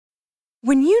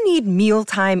When you need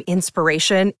mealtime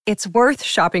inspiration, it's worth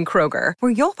shopping Kroger,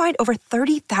 where you'll find over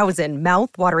 30,000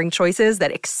 mouth-watering choices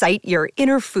that excite your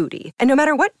inner foodie. And no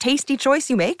matter what tasty choice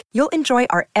you make, you'll enjoy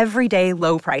our everyday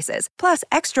low prices, plus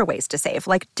extra ways to save,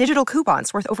 like digital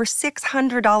coupons worth over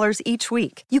 $600 each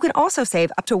week. You can also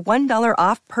save up to $1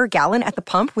 off per gallon at the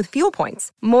pump with fuel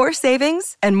points. More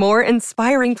savings and more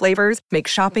inspiring flavors make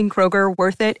shopping Kroger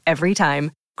worth it every time.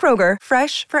 Kroger,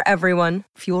 fresh for everyone.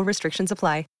 Fuel restrictions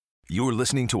apply. You're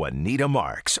listening to Anita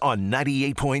Marks on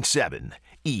 98.7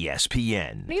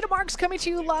 ESPN. Anita Marks coming to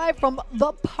you live from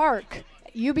the Park,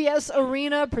 UBS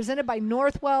Arena, presented by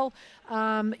Northwell.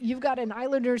 You've got an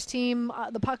Islanders team.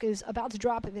 The puck is about to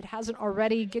drop, if it hasn't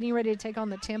already, getting ready to take on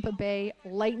the Tampa Bay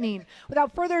Lightning.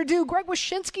 Without further ado, Greg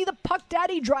Wyshnski, the Puck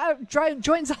Daddy,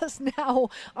 joins us now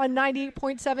on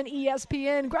 98.7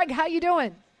 ESPN. Greg, how you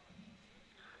doing?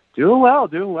 Doing well.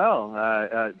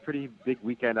 Pretty big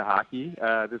weekend of hockey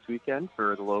this weekend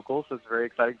for the locals, so it's a very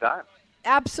exciting time.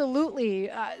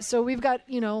 Absolutely. So we've got,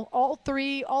 all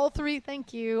three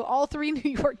New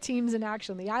York teams in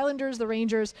action, the Islanders, the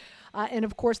Rangers, and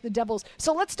of course the Devils.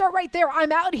 So let's start right there.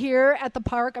 I'm out here at the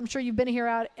Park. I'm sure you've been here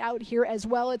out here as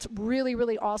well. It's really,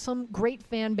 really awesome. Great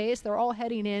fan base. They're all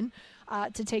heading in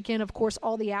to take in, of course,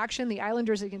 all the action. The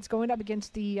Islanders going up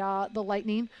against the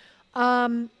Lightning.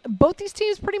 Both these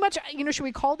teams pretty much, should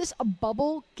we call this a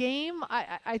bubble game?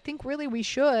 I think really we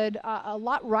should. A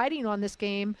lot riding on this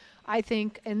game, I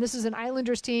think. And this is an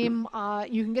Islanders team.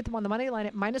 You can get them on the money line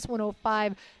at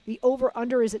 -105. The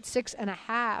over-under is at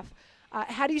 6.5.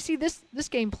 How do you see this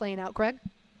game playing out, Greg?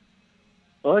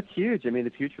 Well, it's huge. I mean,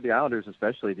 it's huge for the Islanders,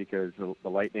 especially because the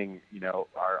Lightning,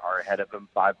 are ahead of them,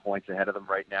 5 points ahead of them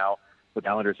right now. But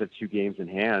the Islanders have 2 games in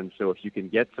hand. So if you can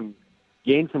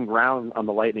gain some ground on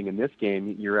the Lightning in this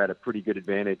game, you're at a pretty good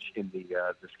advantage in the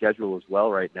schedule as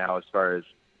well right now, as far as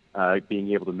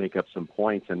being able to make up some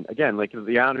points. And again, like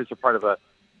the Islanders are part of a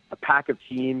pack of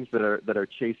teams that are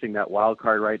chasing that wild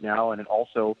card right now, and then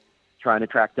also trying to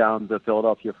track down the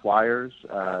Philadelphia Flyers,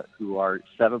 who are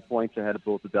 7 points ahead of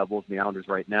both the Devils and the Islanders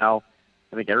right now.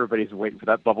 I think everybody's waiting for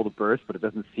that bubble to burst, but it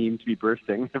doesn't seem to be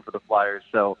bursting for the Flyers.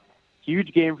 So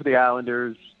huge game for the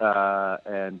Islanders,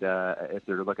 and if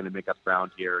they're looking to make up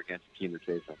ground here against the team they're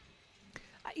chasing.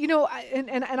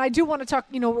 And I do want to talk,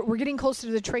 we're getting closer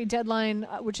to the trade deadline,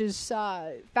 which is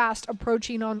fast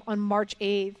approaching on March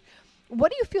 8th.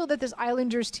 What do you feel that this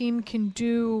Islanders team can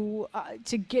do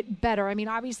to get better? I mean,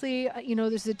 obviously,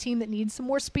 this is a team that needs some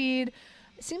more speed.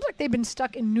 It seems like they've been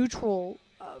stuck in neutral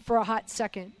for a hot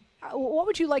second. What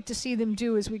would you like to see them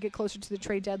do as we get closer to the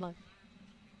trade deadline?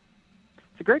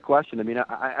 It's a great question. I mean,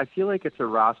 I feel like it's a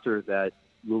roster that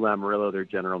Lou Lamoriello, their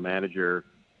general manager,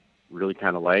 really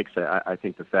kind of likes. I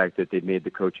think the fact that they made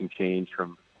the coaching change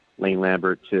from Lane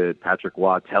Lambert to Patrick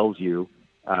Waugh tells you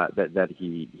that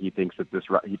he thinks that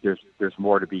there's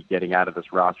more to be getting out of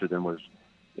this roster than was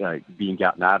being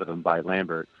gotten out of them by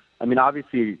Lambert. I mean,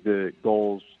 obviously the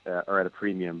goals are at a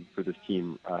premium for this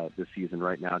team this season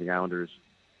right now. The Islanders,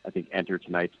 I think, enter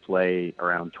tonight's play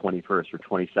around 21st or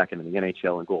 22nd in the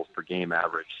NHL in goals per game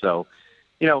average. So,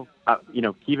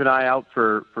 keep an eye out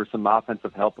for some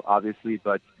offensive help, obviously.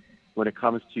 But when it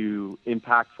comes to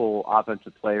impactful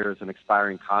offensive players and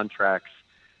expiring contracts,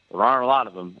 there aren't a lot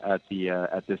of them at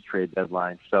this trade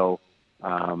deadline. So,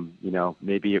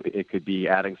 maybe it could be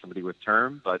adding somebody with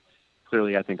term, but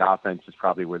clearly I think offense is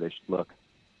probably where they should look.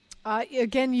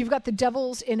 Again, you've got the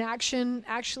Devils in action,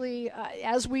 actually,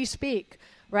 as we speak.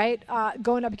 Right,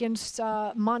 going up against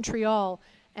Montreal.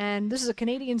 And this is a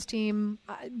Canadiens team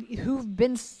who've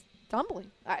been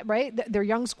stumbling, right? Their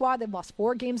young squad, they've lost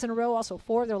 4 games in a row, also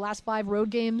 4 of their last 5 road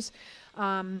games,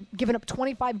 given up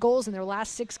 25 goals in their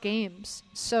last 6 games.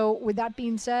 So with that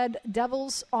being said,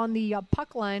 Devils on the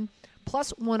puck line,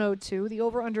 +102. The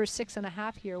over-under is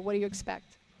 6.5 here. What do you expect?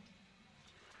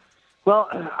 Well,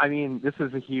 I mean, this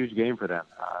is a huge game for them.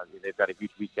 They've got a huge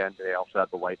weekend. They also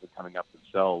have the Lightning coming up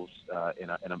themselves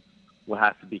in what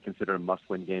has to be considered a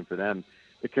must-win game for them.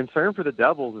 The concern for the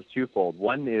Devils is twofold.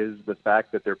 One is the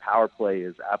fact that their power play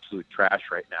is absolute trash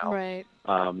right now. Right.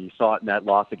 You saw it in that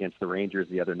loss against the Rangers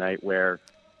the other night, where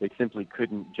they simply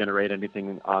couldn't generate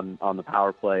anything on the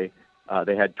power play.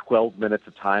 They had 12 minutes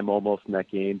of time almost in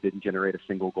that game, didn't generate a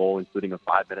single goal, including a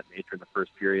 5-minute major in the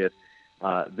first period.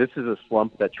 This is a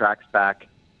slump that tracks back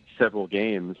several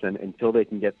games, and until they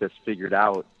can get this figured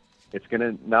out, it's going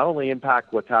to not only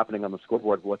impact what's happening on the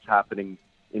scoreboard, but what's happening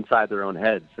inside their own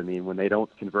heads. I mean, when they don't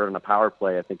convert on a power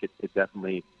play, I think it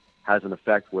definitely has an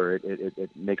effect where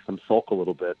it makes them sulk a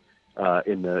little bit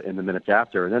in the minutes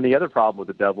after. And then the other problem with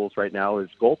the Devils right now is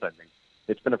goaltending.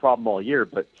 It's been a problem all year,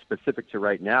 but specific to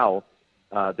right now,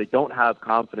 They don't have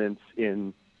confidence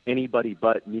in anybody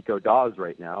but Nico Dawes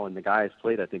right now, and the guy has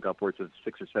played, I think, upwards of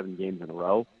 6 or 7 games in a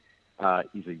row.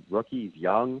 He's a rookie. He's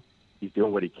young. He's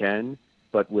doing what he can.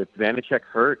 But with Vanacek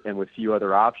hurt and with few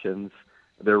other options,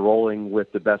 they're rolling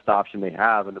with the best option they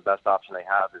have, and the best option they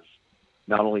have is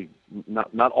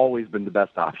not always been the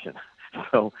best option.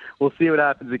 So we'll see what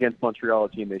happens against Montreal, a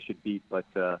team they should beat, but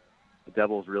the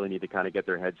Devils really need to kind of get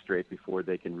their heads straight before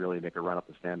they can really make a run up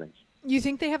the standings. You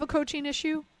think they have a coaching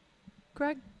issue,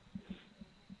 Greg?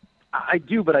 I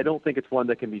do, but I don't think it's one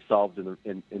that can be solved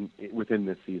within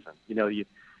this season.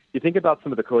 You think about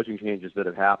some of the coaching changes that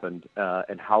have happened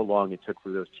and how long it took for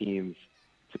those teams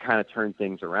to kind of turn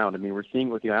things around. I mean, we're seeing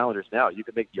with the Islanders now. You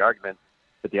could make the argument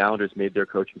that the Islanders made their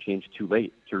coaching change too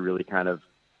late to really kind of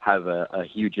have a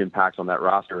huge impact on that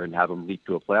roster and have them leap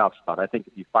to a playoff spot. I think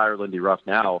if you fire Lindy Ruff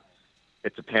now,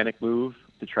 it's a panic move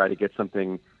to try to get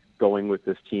something going with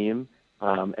this team.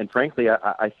 And frankly,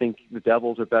 I think the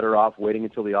Devils are better off waiting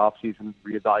until the offseason,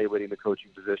 reevaluating the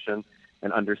coaching position,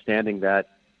 and understanding that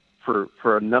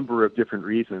for a number of different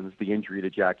reasons, the injury to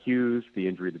Jack Hughes, the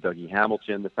injury to Dougie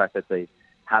Hamilton, the fact that they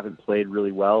haven't played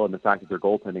really well, and the fact that their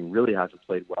goaltending really hasn't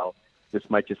played well, this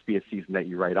might just be a season that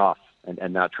you write off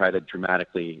and not try to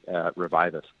dramatically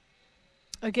revive it.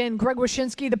 Again, Greg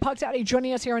Wyshnski, the Puck Daddy,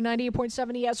 joining us here on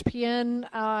 98.7 ESPN.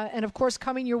 And, of course,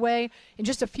 coming your way in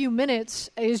just a few minutes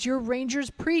is your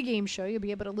Rangers pregame show. You'll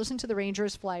be able to listen to the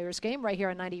Rangers-Flyers game right here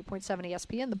on 98.7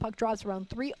 ESPN. The puck drops around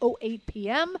 3:08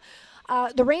 p.m.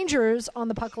 The Rangers on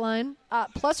the puck line,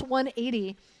 plus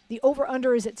 180. The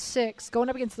over-under is at 6, going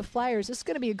up against the Flyers. This is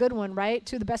going to be a good one, right?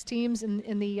 Two of the best teams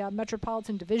in the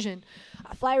Metropolitan Division.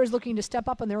 Flyers looking to step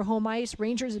up on their home ice.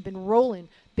 Rangers have been rolling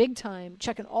big time,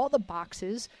 checking all the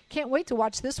boxes. Can't wait to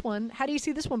watch this one. How do you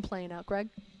see this one playing out, Greg?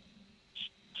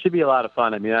 Should be a lot of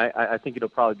fun. I mean, I think it'll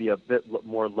probably be a bit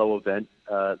more low event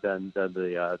than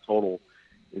the total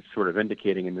is sort of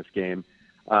indicating in this game.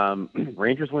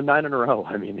 Rangers win 9 in a row.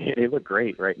 I mean, they look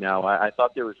great right now. I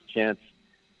thought there was a chance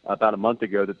about a month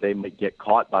ago that they might get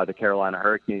caught by the Carolina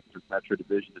Hurricanes in the Metro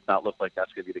Division. It does not look like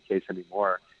that's going to be the case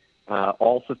anymore.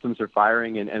 All systems are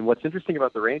firing, and what's interesting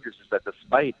about the Rangers is that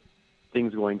despite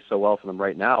things going so well for them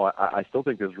right now, I still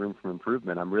think there's room for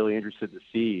improvement. I'm really interested to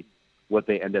see what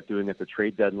they end up doing at the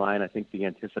trade deadline. I think the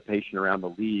anticipation around the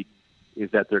league is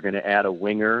that they're going to add a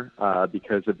winger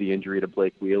because of the injury to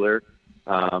Blake Wheeler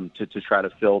to try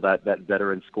to fill that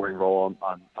veteran scoring role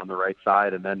on the right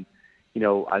side. And then,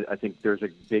 I think there's a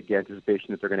big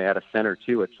anticipation that they're going to add a center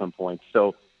too at some point.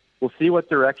 So we'll see what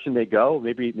direction they go.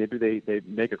 Maybe they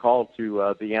make a call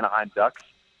to the Anaheim Ducks,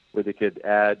 where they could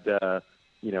add a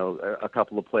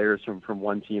couple of players from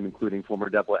one team, including former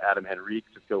Devil Adam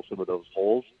Henrique, to fill some of those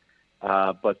holes.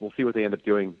 But we'll see what they end up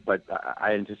doing. But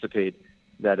I anticipate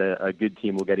that a good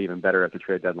team will get even better at the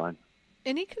trade deadline.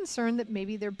 Any concern that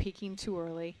maybe they're peaking too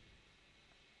early?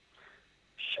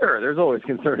 Sure, there's always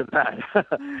concern of that.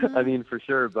 Mm-hmm. I mean, for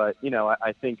sure. But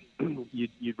I think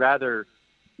you'd rather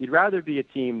be a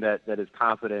team that is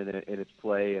confident in its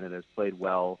play and it has played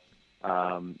well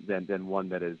than one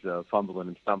that is fumbling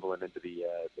and stumbling into the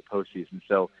postseason.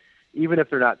 So even if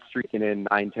they're not streaking in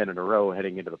 9-10 in a row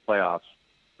heading into the playoffs,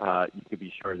 you can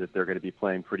be sure that they're going to be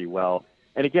playing pretty well.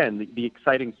 And again, the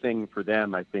exciting thing for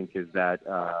them, I think, is that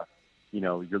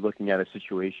you're looking at a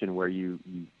situation where you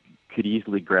could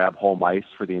easily grab home ice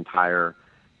for the entire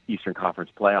Eastern Conference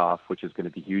playoff, which is going to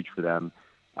be huge for them.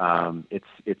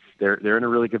 They're in a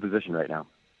really good position right now.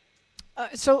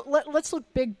 So let's look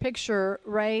big picture,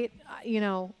 right?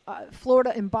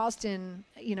 Florida and Boston,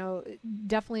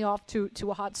 definitely off to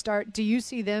a hot start. Do you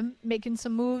see them making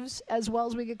some moves as well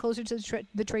as we get closer to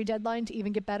the trade deadline to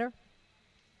even get better?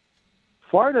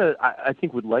 Florida, I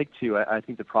think, would like to. I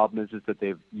think the problem is that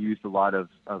they've used a lot of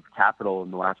capital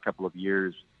in the last couple of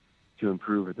years to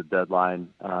improve at the deadline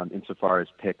insofar as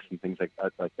picks and things like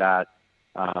that.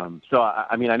 So,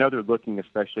 I mean, I know they're looking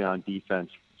especially on defense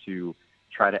to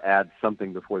try to add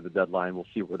something before the deadline. We'll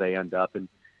see where they end up. And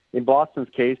in Boston's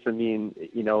case, I mean,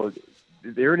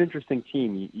 they're an interesting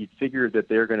team. You'd figure that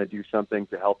they're going to do something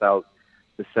to help out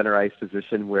the center ice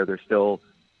position where they're still,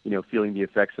 feeling the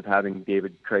effects of having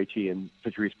David Krejci and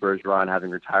Patrice Bergeron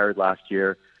having retired last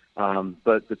year.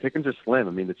 But the pickings are slim.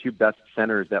 I mean, the two best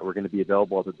centers that were going to be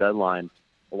available at the deadline,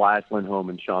 Elias Lindholm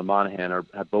and Sean Monahan,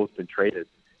 have both been traded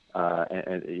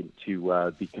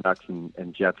to the Canucks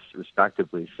and Jets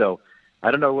respectively. So I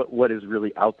don't know what is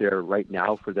really out there right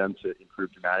now for them to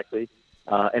improve dramatically.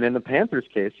 And in the Panthers'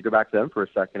 case, to go back to them for a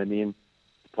second, I mean,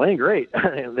 playing great.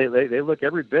 they look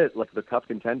every bit like the cup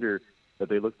contender that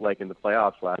they looked like in the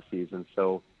playoffs last season.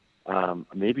 So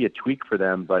maybe a tweak for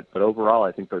them, but overall,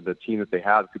 I think the team that they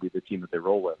have could be the team that they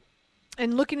roll with.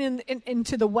 And looking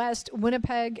into the West,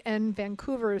 Winnipeg and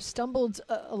Vancouver stumbled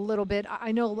a little bit.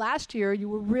 I know last year you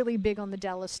were really big on the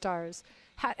Dallas Stars.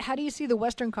 How do you see the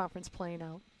Western Conference playing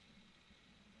out?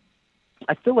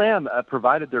 I still am,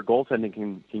 provided their goaltending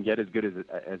can get as good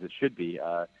as it should be.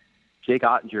 Jake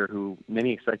Ottinger, who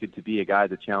many expected to be a guy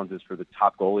that challenges for the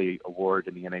top goalie award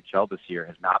in the NHL this year,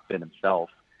 has not been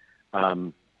himself.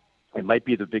 It might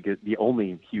be the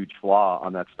only huge flaw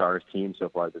on that Stars team so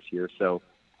far this year. So,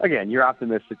 again, you're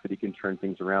optimistic that he can turn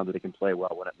things around, that he can play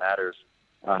well when it matters,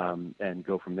 and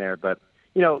go from there. But,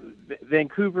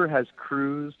 Vancouver has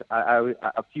cruised.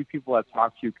 A few people I've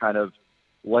talked to kind of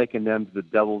liken them to the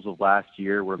Devils of last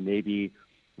year, where maybe,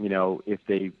 if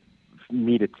they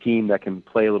meet a team that can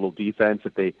play a little defense,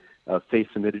 if they face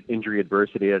some injury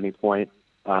adversity at any point,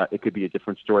 it could be a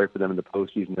different story for them in the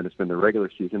postseason than it's been the regular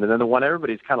season. And then the one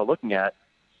everybody's kind of looking at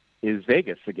is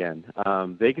Vegas again.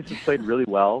 Vegas has played really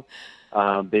well.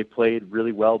 They played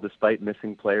really well despite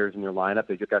missing players in their lineup.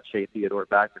 They just got Shea Theodore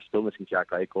back. They're still missing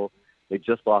Jack Eichel. They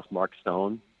just lost Mark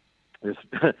Stone. There's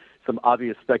some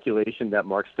obvious speculation that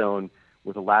Mark Stone,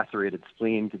 with a lacerated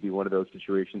spleen, could be one of those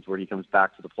situations where he comes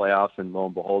back to the playoffs and lo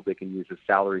and behold, they can use his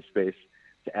salary space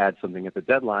to add something at the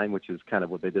deadline, which is kind of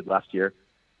what they did last year.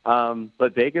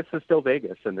 But Vegas is still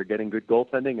Vegas, and they're getting good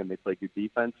goaltending, and they play good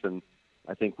defense, and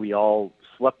I think we all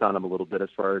slept on them a little bit as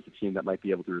far as a team that might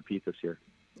be able to repeat this year.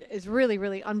 It's really,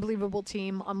 really unbelievable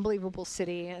team, unbelievable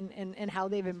city, and how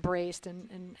they've embraced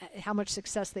and how much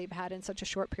success they've had in such a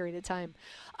short period of time.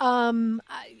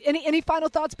 Any final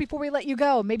thoughts before we let you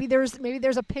go? Maybe there's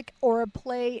a pick or a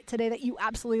play today that you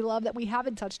absolutely love that we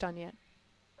haven't touched on yet.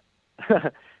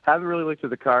 Haven't really looked at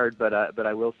the card, but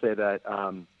I will say that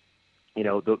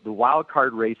the wild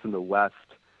card race in the West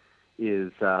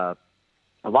is a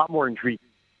lot more intriguing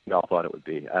than I thought it would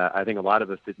be. I think a lot of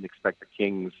us didn't expect the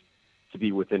Kings to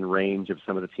be within range of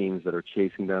some of the teams that are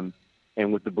chasing them.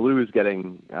 And with the Blues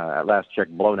getting, at last check,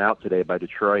 blown out today by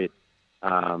Detroit,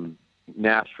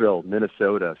 Nashville,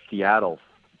 Minnesota, Seattle,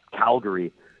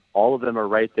 Calgary, all of them are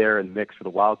right there in the mix for the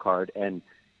wild card. And,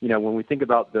 when we think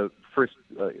about the first,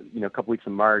 couple weeks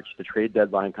of March, the trade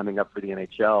deadline coming up for the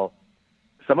NHL,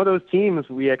 some of those teams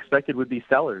we expected would be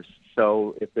sellers.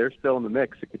 So if they're still in the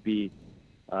mix, it could be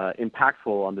impactful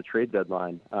on the trade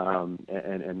deadline,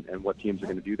 and what teams are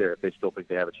going to do there if they still think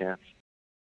they have a chance.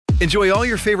 Enjoy all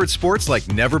your favorite sports like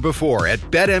never before at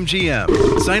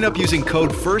BetMGM. Sign up using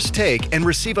code FIRSTTAKE and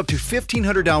receive up to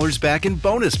 $1,500 back in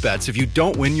bonus bets if you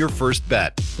don't win your first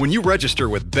bet. When you register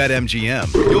with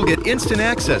BetMGM, you'll get instant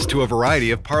access to a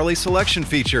variety of parlay selection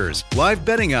features, live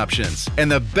betting options,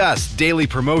 and the best daily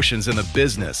promotions in the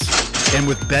business. And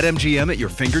with BetMGM at your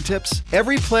fingertips,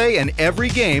 every play and every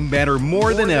game matter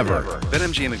more than ever.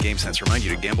 BetMGM and GameSense remind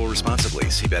you to gamble responsibly.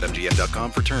 See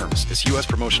BetMGM.com for terms. This U.S.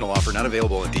 promotional offer not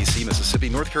available in D.C., Mississippi,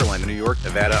 North Carolina, New York,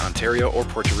 Nevada, Ontario, or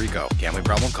Puerto Rico. Gambling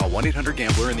problem? Call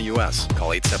 1-800-GAMBLER in the U.S.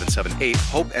 Call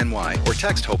 877-8-HOPE-NY or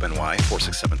text HOPE-NY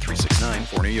 467-369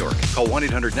 for New York. Call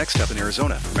 1-800-NEXT-STEP in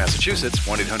Arizona. For Massachusetts,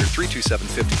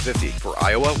 1-800-327-5050. For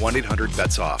Iowa,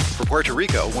 1-800-BETS-OFF. For Puerto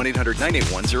Rico,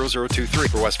 1-800-981-0023.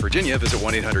 For West Virginia, visit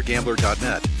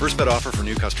 1-800-GAMBLER.net. First bet offer for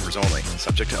new customers only.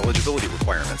 Subject to eligibility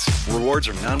requirements. Rewards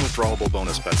are non-withdrawable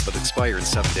bonus bets that expire in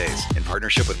 7 days. In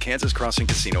partnership with Kansas Crossing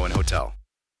Casino and Hotel.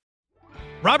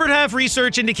 Robert Half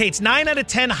research indicates 9 out of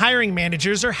 10 hiring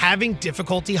managers are having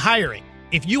difficulty hiring.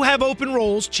 If you have open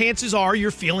roles, chances are you're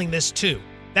feeling this too.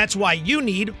 That's why you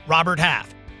need Robert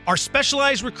Half. Our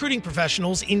specialized recruiting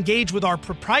professionals engage with our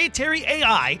proprietary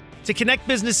AI to connect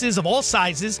businesses of all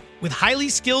sizes with highly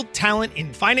skilled talent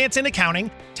in finance and accounting,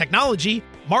 technology,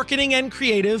 marketing and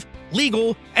creative,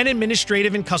 legal, and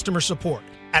administrative and customer support.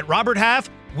 At Robert Half,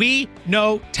 we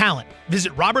know talent.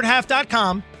 Visit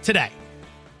roberthalf.com today.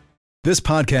 This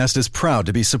podcast is proud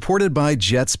to be supported by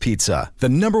Jets Pizza, the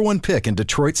 #1 pick in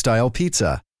Detroit-style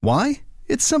pizza. Why?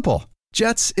 It's simple.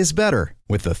 Jets is better.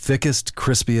 With the thickest,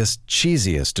 crispiest,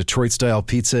 cheesiest Detroit-style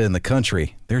pizza in the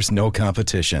country, there's no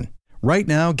competition. Right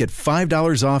now, get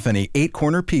 $5 off any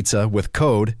 8-corner pizza with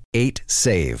code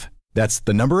 8SAVE. That's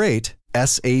the number 8,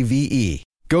 SAVE.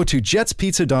 Go to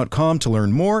jetspizza.com to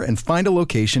learn more and find a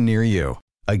location near you.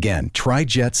 Again, try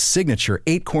Jet's signature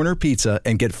 8-corner pizza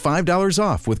and get $5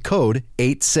 off with code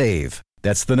 8SAVE.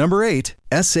 That's the number 8,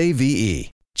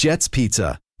 SAVE. Jet's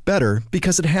Pizza. Better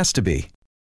because it has to be.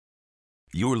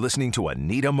 You're listening to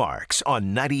Anita Marks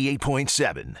on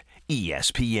 98.7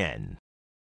 ESPN.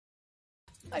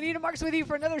 Anita Marks with you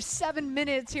for another 7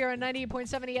 minutes here on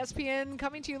 98.7 ESPN,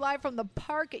 coming to you live from the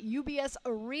park at UBS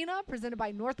Arena, presented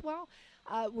by Northwell.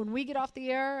 When we get off the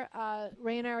air,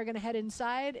 Ray and I are going to head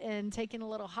inside and take in a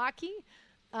little hockey.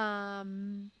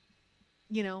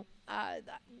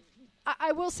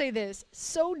 I will say this,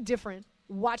 so different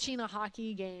watching a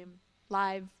hockey game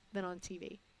live than on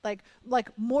TV. Like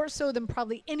more so than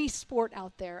probably any sport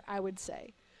out there, I would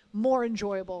say. More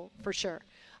enjoyable for sure.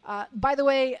 By the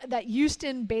way, that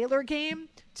Houston-Baylor game,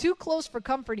 too close for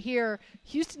comfort here.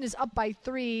 Houston is up by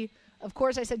 3. Of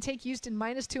course, I said take Houston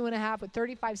minus 2.5 with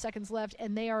 35 seconds left,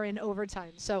 and they are in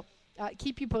overtime. So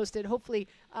keep you posted. Hopefully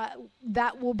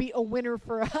that will be a winner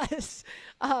for us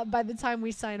by the time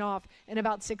we sign off in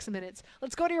about 6 minutes.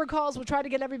 Let's go to your calls. We'll try to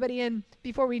get everybody in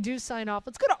before we do sign off.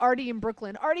 Let's go to Artie in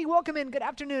Brooklyn. Artie, welcome in. Good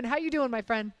afternoon. How you doing, my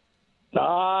friend?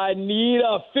 I need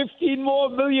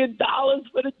 $15 million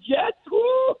for the Jets.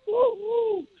 Woo, woo,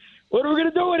 woo. What are we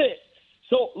going to do with it?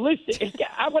 So, listen,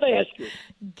 I'm going to ask you.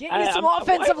 Get you some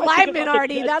offensive linemen,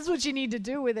 Artie. That's what you need to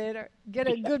do with it. Or get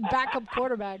a good backup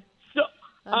quarterback. So,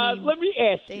 let me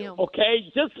ask you,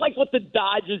 okay? Just like what the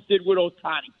Dodgers did with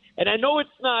Ohtani. And I know it's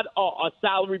not a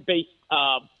salary-based,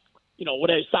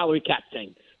 whatever salary cap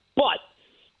thing. But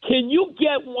can you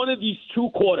get one of these two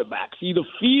quarterbacks, either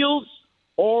Fields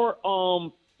or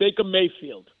Baker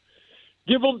Mayfield?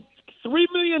 Give them $3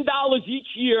 million each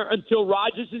year until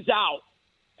Rodgers is out,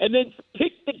 and then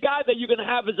pick the guy that you're going to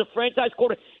have as a franchise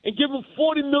quarterback and give him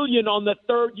 $40 million on the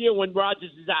third year when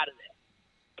Rodgers is out of there.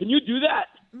 Can you do that?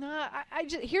 No,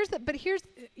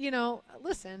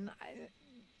 listen,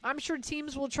 I'm sure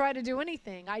teams will try to do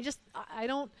anything. I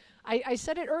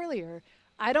said it earlier.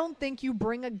 I don't think you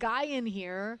bring a guy in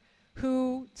here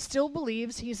who still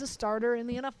believes he's a starter in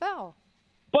the NFL.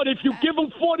 But if you give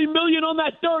him $40 million on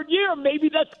that third year, maybe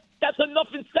that's enough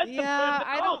incentive for him to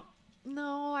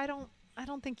come. I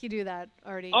don't think you do that,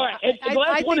 Artie. All right, and the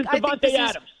last one is Davante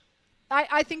Adams.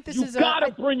 I think this is you got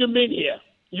to bring him in here.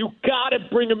 You got to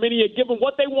bring him in here. Give them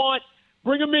what they want.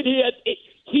 Bring him in here.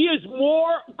 He is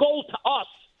more gold to us.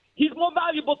 He's more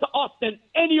valuable to us than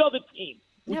any other team.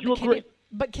 Would you agree?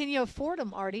 But can you afford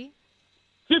him, Artie?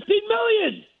 $15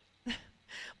 million.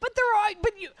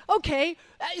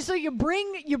 So you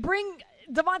bring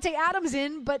Davante Adams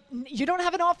in, but you don't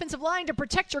have an offensive line to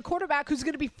protect your quarterback who's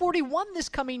going to be 41 this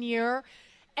coming year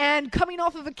and coming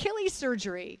off of Achilles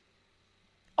surgery.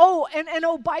 Oh, and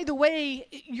by the way,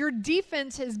 your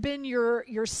defense has been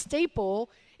your staple.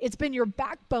 It's been your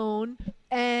backbone,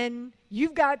 and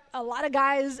you've got a lot of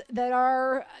guys that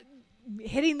are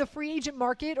hitting the free agent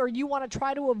market, or you want to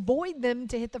try to avoid them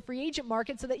to hit the free agent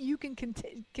market so that you can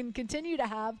continue to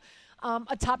have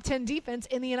a top 10 defense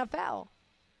in the NFL.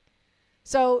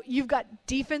 So you've got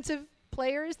defensive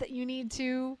players that you need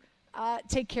to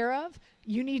take care of.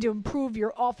 You need to improve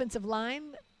your offensive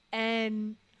line,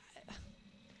 and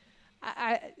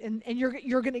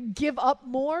you're going to give up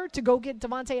more to go get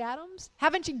Davante Adams?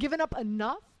 Haven't you given up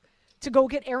enough to go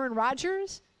get Aaron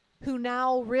Rodgers, who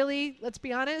now really, let's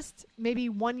be honest, maybe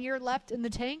 1 year left in the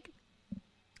tank,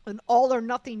 an all or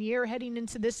nothing year heading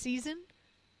into this season?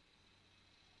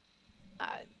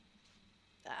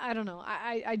 I don't know.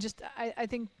 I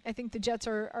think the Jets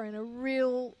are in a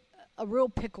real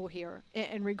pickle here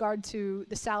in regard to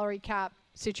the salary cap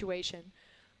situation,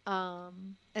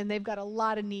 and they've got a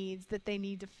lot of needs that they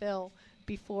need to fill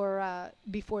before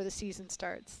the season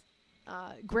starts.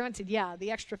 Granted,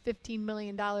 the extra $15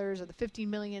 million or the $15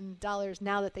 million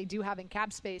now that they do have in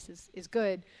cap space is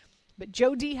good, but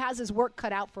Joe D has his work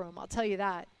cut out for him. I'll tell you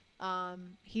that.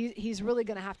 He's really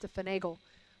going to have to finagle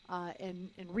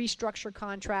and restructure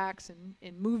contracts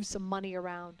and move some money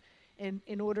around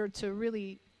in order to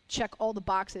really check all the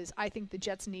boxes I think the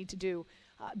Jets need to do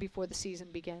before the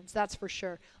season begins. That's for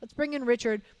sure. Let's bring in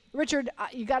Richard. Richard,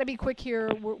 you got to be quick here.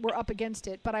 We're up against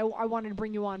it, but I wanted to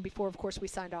bring you on before, of course, we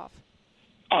signed off.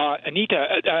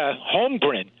 Anita,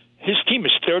 Holmgren, his team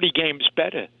is 30 games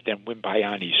better than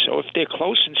Wimbayani. So if they're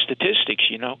close in statistics,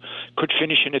 could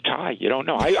finish in a tie. You don't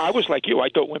know. I was like you. I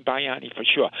thought Wimbayani for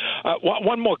sure.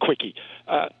 One more quickie.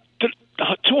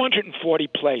 240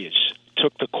 players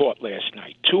took the court last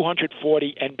night.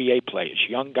 240 NBA players,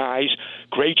 young guys,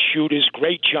 great shooters,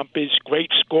 great jumpers, great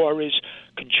scorers,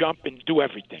 can jump and do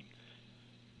everything.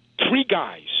 3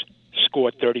 guys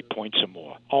scored 30 points or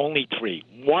more. Only 3.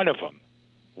 One of them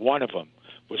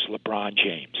was LeBron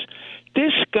James.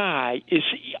 This guy is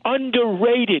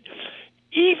underrated.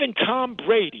 Even Tom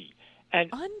Brady. And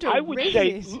underrated. I would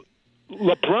say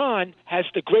LeBron has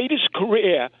the greatest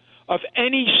career of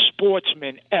any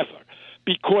sportsman ever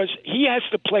because he has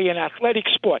to play an athletic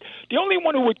sport. The only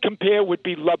one who would compare would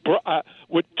be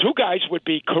two guys would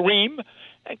be Kareem.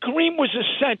 And Kareem was a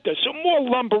center, so more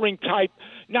lumbering type,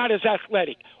 not as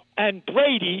athletic. And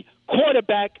Brady,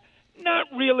 quarterback, not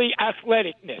really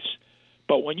athleticness.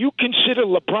 But when you consider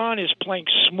LeBron is playing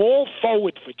small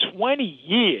forward for 20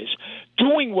 years,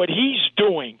 doing what he's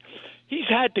doing, He's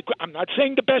had I'm not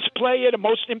saying the best player, the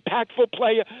most impactful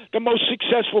player, the most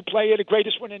successful player, the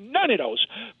greatest winner, none of those.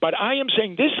 But I am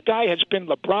saying this guy has been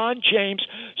LeBron James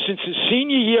since his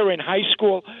senior year in high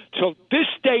school till this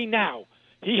day now.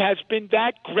 He has been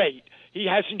that great. He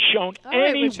hasn't shown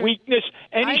any weakness,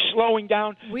 slowing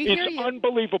down. It's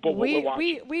unbelievable what we're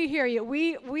watching. We hear you.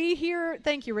 We hear.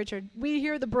 Thank you, Richard. We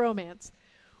hear the bromance.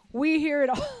 We hear it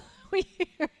all. We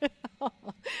hear it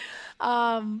all.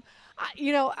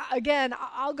 Again,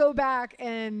 I'll go back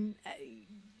and,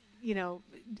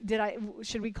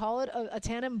 should we call it a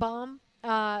Tannenbaum?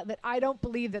 That I don't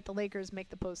believe that the Lakers make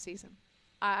the postseason.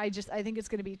 I think it's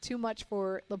going to be too much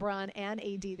for LeBron and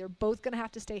AD. They're both going to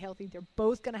have to stay healthy. They're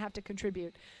both going to have to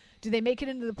contribute. Do they make it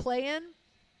into the play-in?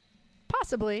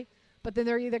 Possibly. But then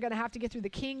they're either going to have to get through the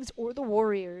Kings or the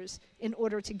Warriors in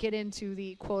order to get into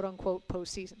the quote-unquote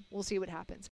postseason. We'll see what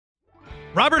happens.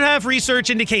 Robert Half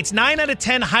research indicates 9 out of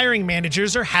 10 hiring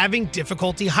managers are having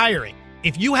difficulty hiring.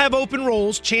 If you have open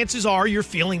roles, chances are you're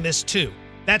feeling this too.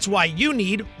 That's why you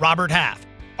need Robert Half.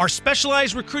 Our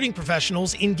specialized recruiting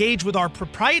professionals engage with our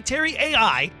proprietary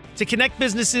AI to connect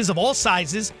businesses of all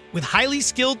sizes with highly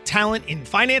skilled talent in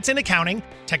finance and accounting,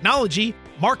 technology,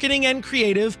 marketing and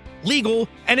creative, legal,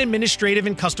 and administrative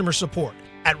and customer support.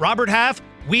 At Robert Half,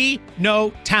 we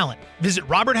know talent. Visit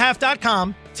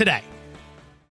roberthalf.com today.